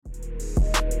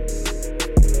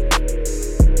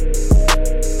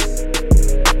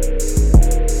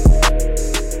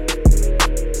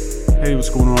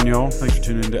y'all? Thanks for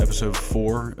tuning in to episode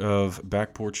 4 of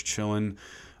Back Porch Chillin'.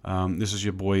 This is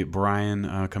your boy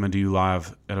Brian coming to you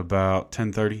live at about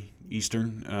 10:30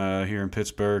 Eastern here in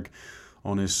Pittsburgh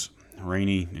on this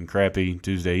rainy and crappy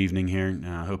Tuesday evening here.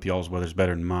 I hope y'all's weather's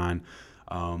better than mine.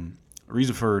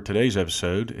 Reason for today's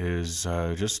episode is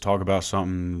just to talk about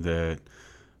something that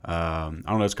I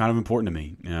don't know, it's kind of important to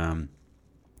me.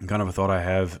 Kind of a thought I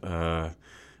have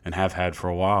and have had for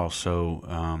a while.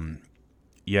 So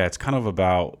yeah, it's kind of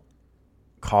about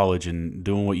college and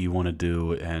doing what you want to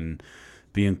do and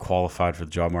being qualified for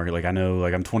the job market. Like I know,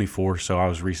 like I'm 24, so I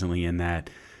was recently in that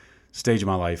stage of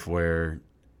my life where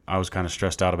I was kind of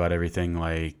stressed out about everything,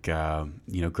 like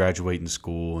graduating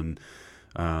school and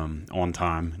on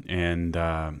time, and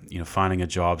finding a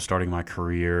job, starting my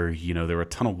career. There were a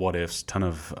ton of what ifs, ton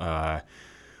of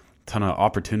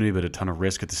opportunity, but a ton of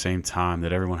risk at the same time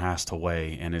that everyone has to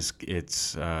weigh. And it's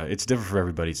different for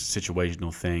everybody. It's a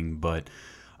situational thing, but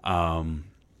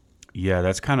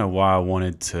that's kind of why I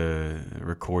wanted to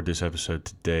record this episode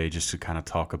today, just to kind of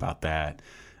talk about that.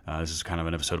 This is kind of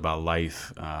an episode about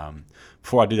life.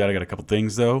 Before I do that, I got a couple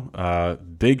things though.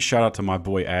 Big shout out to my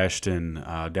boy Ashton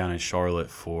down in Charlotte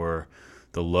for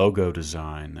the logo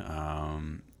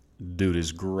design. Dude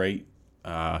is great.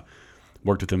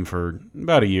 Worked with him for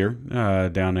about a year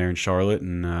down there in Charlotte,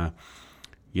 and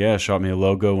shot me a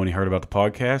logo when he heard about the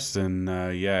podcast. And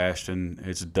Ashton,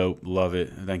 it's dope. Love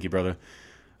it. Thank you, brother.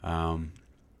 And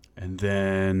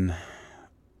then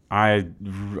I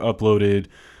created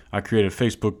a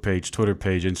Facebook page, Twitter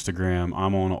page, Instagram.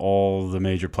 I'm on all the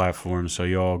major platforms, so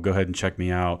y'all go ahead and check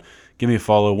me out. Give me a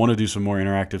follow. Want to do some more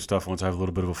interactive stuff once I have a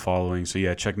little bit of a following. So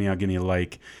yeah, check me out. Give me a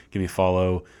like. Give me a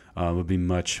follow. Would be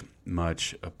much,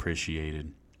 much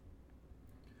appreciated.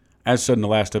 As said in the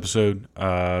last episode,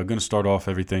 going to start off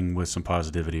everything with some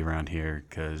positivity around here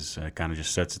because it kind of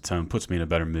just sets the tone, puts me in a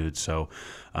better mood. So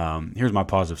here's my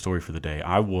positive story for the day.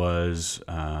 I was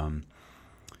scrolling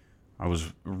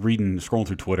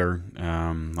through Twitter,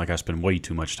 like I spend way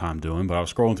too much time doing, but I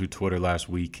was scrolling through Twitter last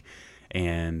week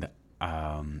and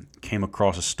came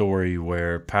across a story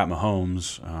where Pat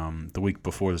Mahomes, the week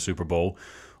before the Super Bowl,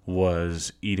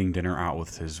 was eating dinner out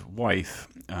with his wife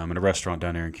at a restaurant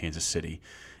down there in Kansas City.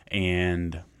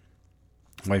 And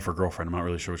wife or girlfriend, I'm not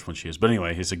really sure which one she is. But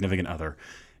anyway, his significant other.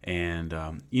 And,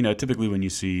 typically when you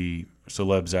see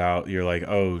celebs out, you're like,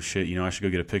 oh, shit, I should go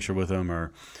get a picture with them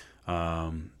or,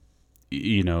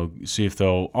 see if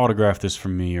they'll autograph this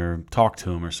from me or talk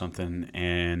to him or something.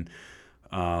 And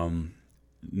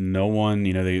no one,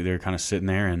 they're kind of sitting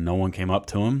there and no one came up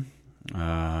to him.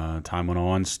 Time went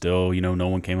on, still, no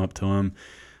one came up to him.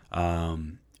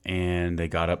 And they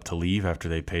got up to leave after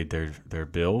they paid their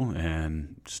bill,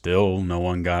 and still no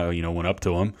one went up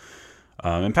to him.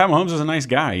 And Pat Mahomes is a nice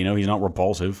guy. He's not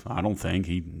repulsive. I don't think.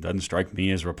 He doesn't strike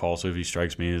me as repulsive. He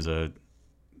strikes me as a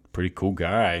pretty cool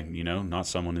guy, not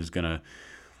someone who's going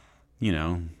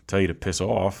to, tell you to piss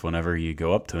off whenever you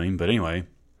go up to him. But anyway,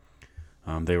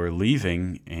 they were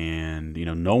leaving, and,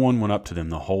 no one went up to them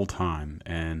the whole time.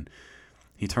 And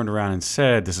he turned around and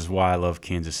said, "This is why I love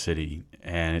Kansas City."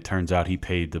 And it turns out he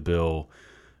paid the bill,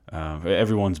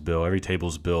 everyone's bill, every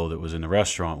table's bill that was in the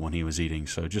restaurant when he was eating.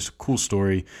 So just a cool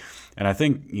story. And I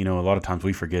think, a lot of times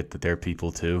we forget that they're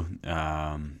people too.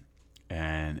 And,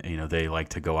 they like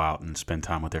to go out and spend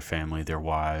time with their family, their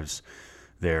wives,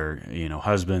 their,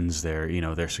 husbands,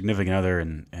 their significant other,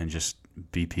 and just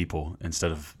be people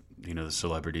instead of, the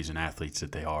celebrities and athletes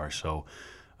that they are. So,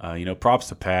 props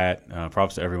to Pat,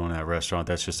 props to everyone in that restaurant.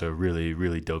 That's just a really,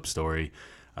 really dope story.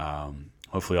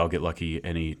 Hopefully I'll get lucky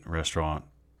and eat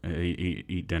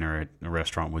dinner at a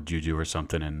restaurant with Juju or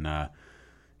something. And, I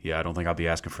don't think I'll be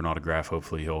asking for an autograph.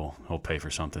 Hopefully he'll pay for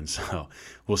something. So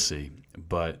we'll see.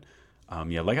 But,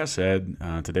 like I said,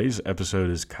 today's episode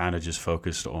is kind of just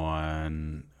focused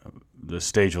on the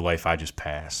stage of life I just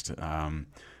passed. And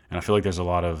I feel like there's a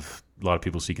lot of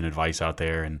people seeking advice out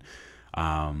there. And,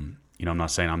 I'm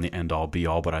not saying I'm the end all be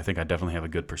all, but I think I definitely have a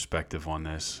good perspective on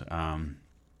this.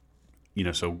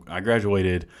 So I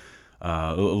graduated,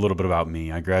 a little bit about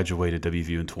me. I graduated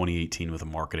WVU in 2018 with a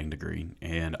marketing degree,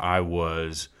 and I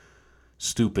was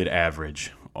stupid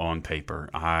average on paper.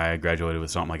 I graduated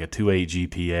with something like a 2.8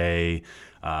 GPA,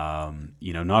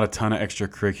 not a ton of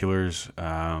extracurriculars,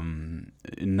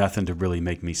 nothing to really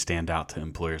make me stand out to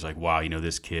employers like, wow,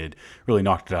 this kid really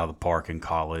knocked it out of the park in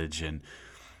college and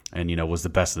was the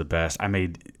best of the best. I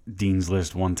made Dean's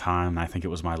List one time. I think it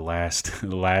was my last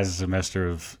semester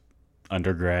of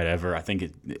undergrad ever. I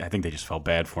think they just felt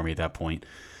bad for me at that point.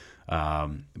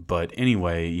 But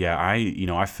anyway,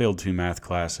 I failed 2 math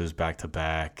classes back to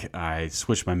back. I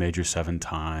switched my major 7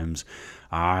 times.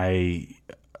 I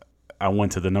I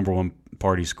went to the number one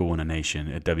party school in the nation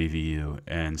at WVU,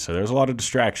 and so there's a lot of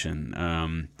distraction.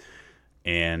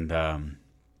 Kind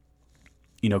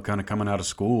of coming out of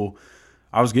school,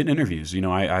 I was getting interviews.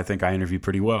 I think I interviewed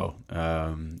pretty well.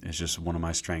 It's just one of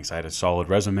my strengths. I had a solid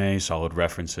resume, solid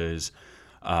references.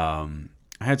 I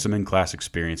had some in-class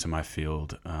experience in my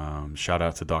field. Shout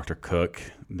out to Dr. Cook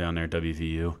down there at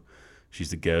WVU.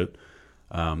 She's the GOAT.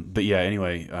 But yeah,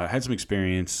 anyway, I had some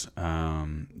experience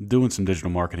doing some digital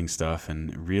marketing stuff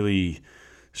and really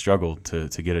struggled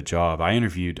to get a job.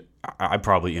 I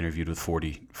probably interviewed with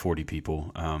 40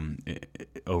 people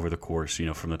over the course,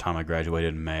 from the time I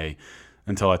graduated in May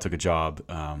until I took a job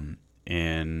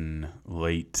in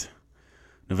late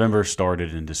November,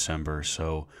 started in December.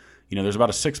 So, there's about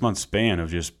a 6-month span of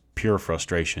just pure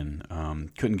frustration.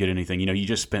 Couldn't get anything. You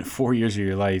just spent 4 years of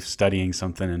your life studying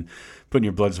something and putting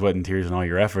your blood, sweat, and tears and all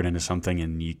your effort into something,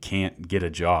 and you can't get a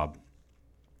job.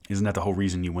 Isn't that the whole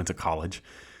reason you went to college?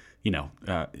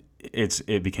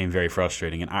 It became very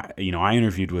frustrating. And I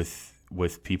interviewed with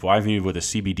people. I interviewed with a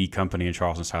CBD company in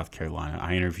Charleston, South Carolina.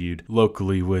 I interviewed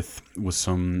locally with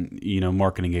some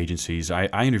marketing agencies.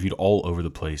 I interviewed all over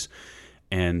the place.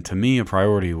 And to me, a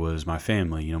priority was my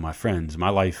family, my friends. My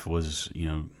life was,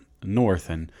 north,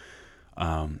 and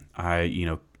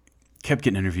I, kept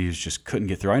getting interviews, just couldn't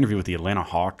get through. I interviewed with the Atlanta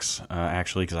Hawks,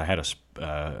 actually, because I had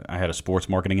a sports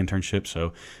marketing internship,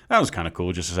 so that was kind of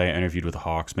cool. Just to say, I interviewed with the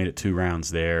Hawks, made it 2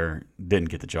 rounds there, didn't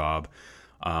get the job.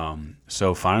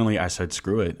 So finally, I said,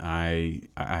 screw it. I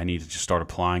need to just start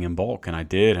applying in bulk, and I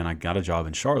did, and I got a job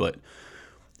in Charlotte.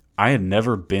 I had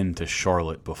never been to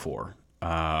Charlotte before.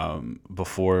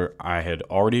 Before I had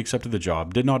already accepted the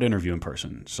job, did not interview in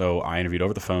person. So I interviewed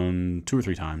over the phone 2 or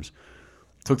 3 times,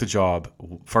 took the job.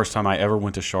 First time I ever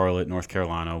went to Charlotte, North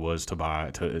Carolina was to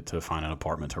find an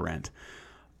apartment to rent.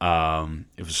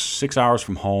 It was 6 hours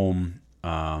from home.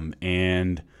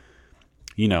 And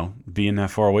being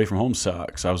that far away from home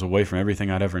sucks. I was away from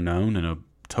everything I'd ever known in a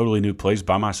totally new place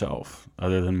by myself,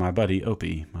 other than my buddy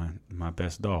Opie, my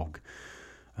best dog.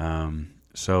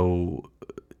 So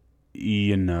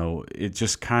it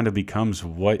just kind of becomes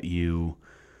what you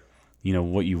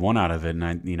want out of it.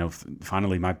 And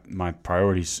finally my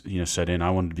priorities, set in.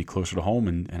 I wanted to be closer to home,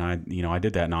 and I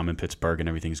did that. Now I'm in Pittsburgh and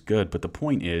everything's good. But the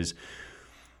point is,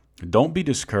 don't be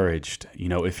discouraged,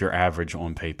 if you're average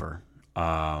on paper.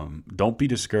 Don't be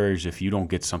discouraged if you don't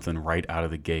get something right out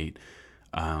of the gate,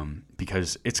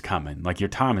 because it's coming. Like, your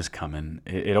time is coming.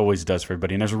 It always does for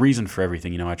everybody. And there's a reason for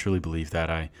everything. I truly believe that.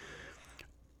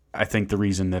 I think the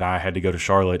reason that I had to go to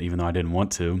Charlotte, even though I didn't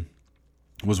want to,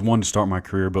 was one, to start my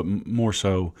career, but more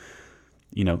so,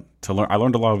 to learn. I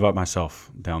learned a lot about myself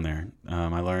down there.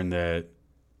 I learned that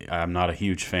I'm not a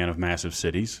huge fan of massive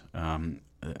cities.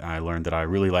 I learned that I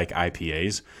really like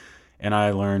IPAs, and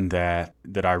I learned that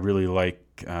I really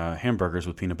like hamburgers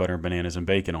with peanut butter and bananas and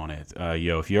bacon on it.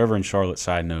 If you're ever in Charlotte,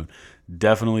 side note,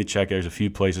 definitely check. There's a few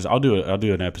places. I'll do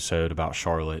an episode about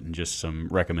Charlotte and just some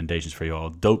recommendations for y'all.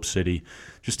 Dope city,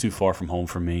 just too far from home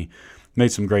for me.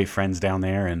 Made some great friends down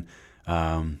there, and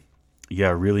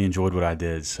really enjoyed what I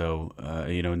did. So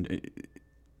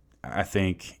I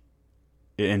think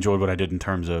enjoyed what I did in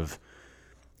terms of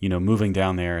moving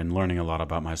down there and learning a lot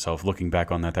about myself. Looking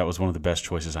back on that was one of the best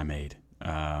choices I made.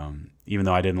 Even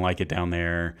though I didn't like it down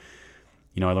there,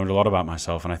 I learned a lot about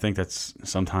myself, and I think that's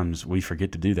sometimes we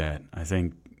forget to do that. I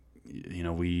think,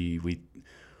 we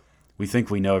think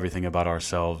we know everything about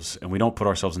ourselves, and we don't put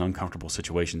ourselves in uncomfortable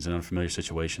situations and unfamiliar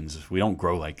situations. We don't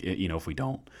grow like it, if we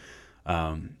don't.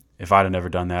 If I'd have never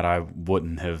done that, I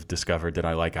wouldn't have discovered that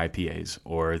I like IPAs,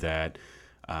 or that,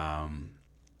 that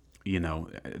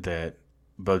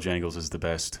Bojangles is the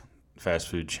best fast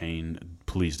food chain.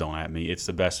 Please don't at me. It's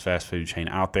the best fast food chain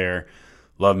out there.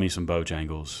 Love me some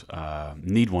Bojangles.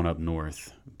 Need one up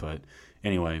north. But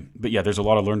anyway, there's a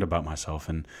lot I learned about myself.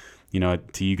 And,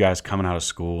 to you guys coming out of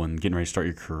school and getting ready to start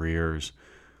your careers,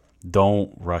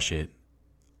 don't rush it.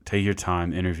 Take your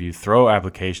time, interview, throw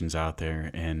applications out there,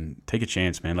 and take a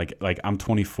chance, man. Like I'm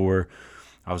 24.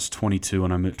 I was 22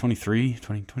 when I moved, 23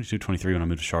 when I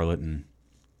moved to Charlotte, and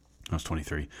I was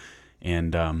 23.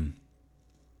 And,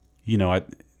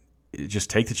 just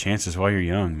take the chances while you're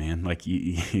young, man. Like,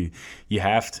 you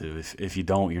have to. If you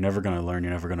don't, you're never going to learn.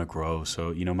 You're never going to grow.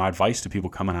 So, my advice to people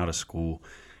coming out of school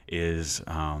is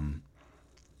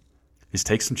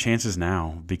take some chances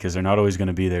now, because they're not always going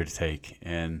to be there to take.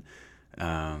 And,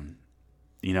 I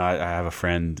have a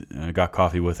friend, I got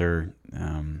coffee with her,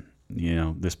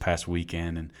 this past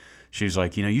weekend, and she was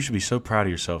like, you should be so proud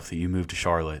of yourself that you moved to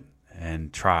Charlotte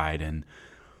and tried and,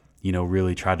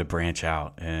 really tried to branch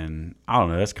out. And I don't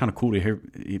know, that's kind of cool to hear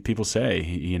people say.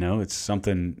 It's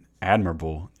something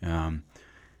admirable. And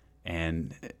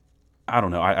I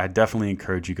don't know. I definitely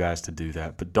encourage you guys to do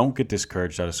that. But don't get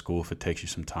discouraged out of school if it takes you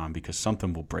some time, because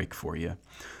something will break for you.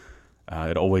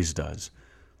 It always does.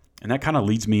 And that kind of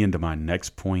leads me into my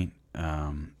next point.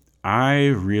 I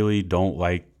really don't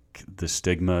like the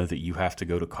stigma that you have to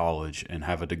go to college and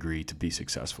have a degree to be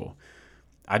successful.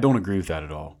 I don't agree with that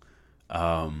at all.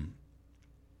 I'm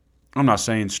not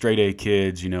saying straight A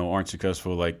kids, aren't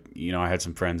successful. Like, I had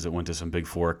some friends that went to some big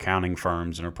 4 accounting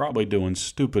firms and are probably doing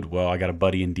stupid well. I got a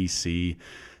buddy in DC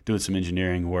doing some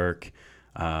engineering work.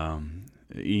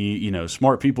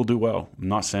 Smart people do well. I'm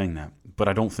not saying that, but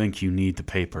I don't think you need the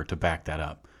paper to back that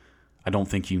up. I don't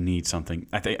think you need something.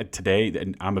 I think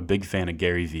today, I'm a big fan of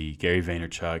Gary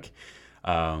Vaynerchuk,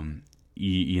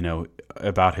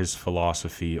 about his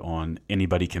philosophy on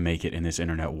anybody can make it in this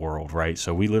internet world, right?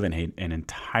 So we live in an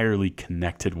entirely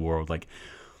connected world. Like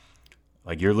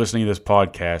you're listening to this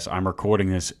podcast, I'm recording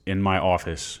this in my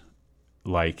office.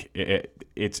 Like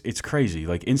it's crazy.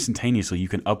 Like instantaneously, you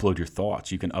can upload your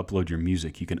thoughts, you can upload your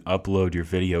music, you can upload your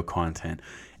video content,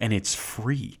 and it's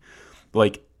free.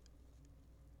 Like,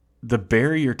 the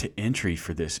barrier to entry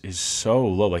for this is so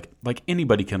low. Like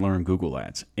anybody can learn Google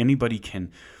Ads. Anybody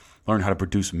can learn how to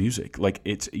produce music. Like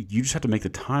you just have to make the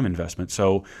time investment.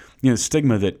 So, the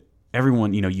stigma that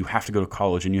everyone, you have to go to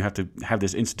college and you have to have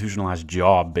this institutionalized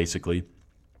job, basically,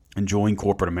 and join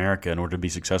corporate America in order to be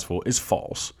successful is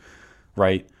false,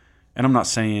 right? And I'm not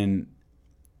saying,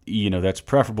 that's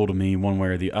preferable to me one way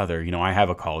or the other. I have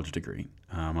a college degree.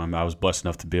 I was blessed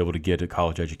enough to be able to get a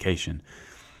college education.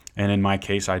 And in my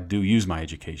case, I do use my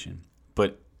education.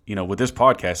 But, with this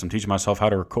podcast, I'm teaching myself how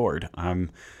to record.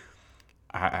 I'm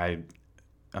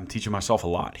teaching myself a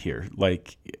lot here,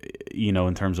 like,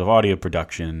 in terms of audio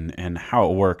production and how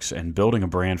it works and building a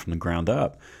brand from the ground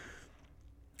up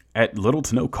at little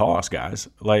to no cost, guys.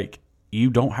 Like, you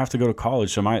don't have to go to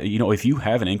college. So if you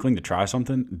have an inkling to try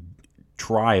something,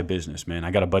 try a business, man.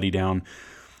 I got a buddy down,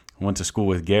 went to school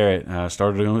with Garrett,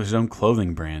 started his own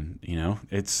clothing brand.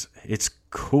 It's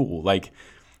cool. Like,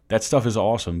 that stuff is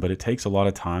awesome, but it takes a lot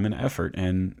of time and effort.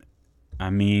 And I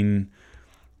mean,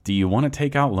 do you want to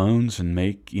take out loans and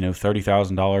make,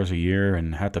 $30,000 a year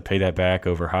and have to pay that back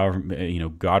over however many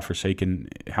godforsaken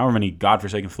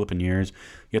flipping years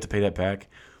you have to pay that back?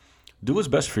 Do what's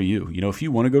best for you. If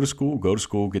you want to go to school,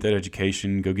 get that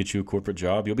education, go get you a corporate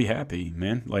job, you'll be happy,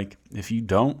 man. Like, if you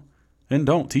don't, then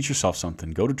don't. Teach yourself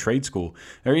something. Go to trade school.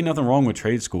 There ain't nothing wrong with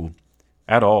trade school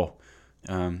at all.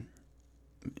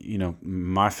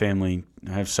 My family,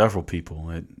 I have several people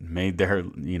that made their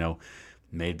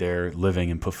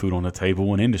living and put food on the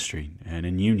table in industry and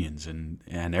in unions, and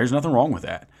there's nothing wrong with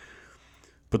that.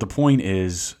 But the point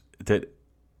is that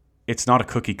it's not a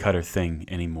cookie cutter thing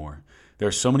anymore. There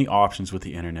are so many options with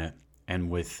the internet and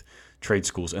with trade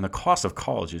schools, and the cost of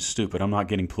college is stupid. I'm not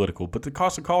getting political, but the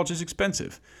cost of college is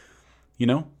expensive.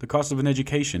 The cost of an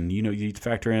education, you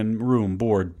factor in room,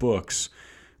 board, books,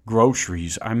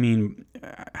 groceries. I mean,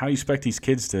 how do you expect these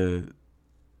kids to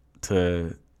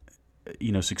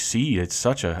succeed? It's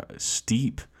such a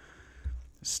steep,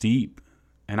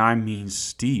 and I mean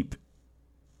steep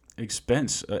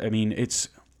expense. I mean, it's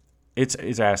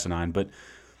asinine, but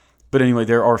anyway,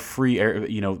 there are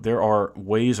there are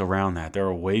ways around that. There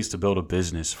are ways to build a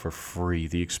business for free.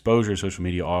 The exposure social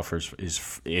media offers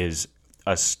is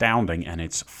astounding, and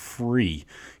it's free.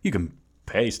 You can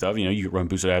pay stuff. You can run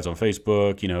boosted ads on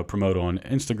Facebook, promote on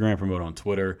Instagram, promote on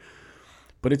Twitter,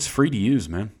 but it's free to use,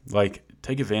 man. Like,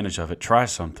 take advantage of it. Try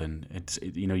something.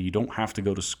 You don't have to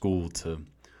go to school to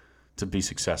be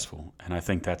successful. And I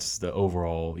think that's the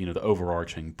overall, the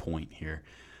overarching point here.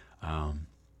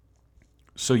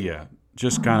 So yeah,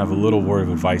 just kind of a little word of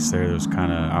advice there. That was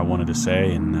kind of, I wanted to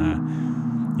say. And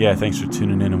thanks for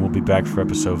tuning in, and we'll be back for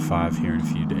episode 5 here in a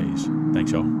few days.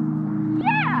 Thanks, y'all.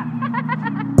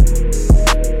 Yeah!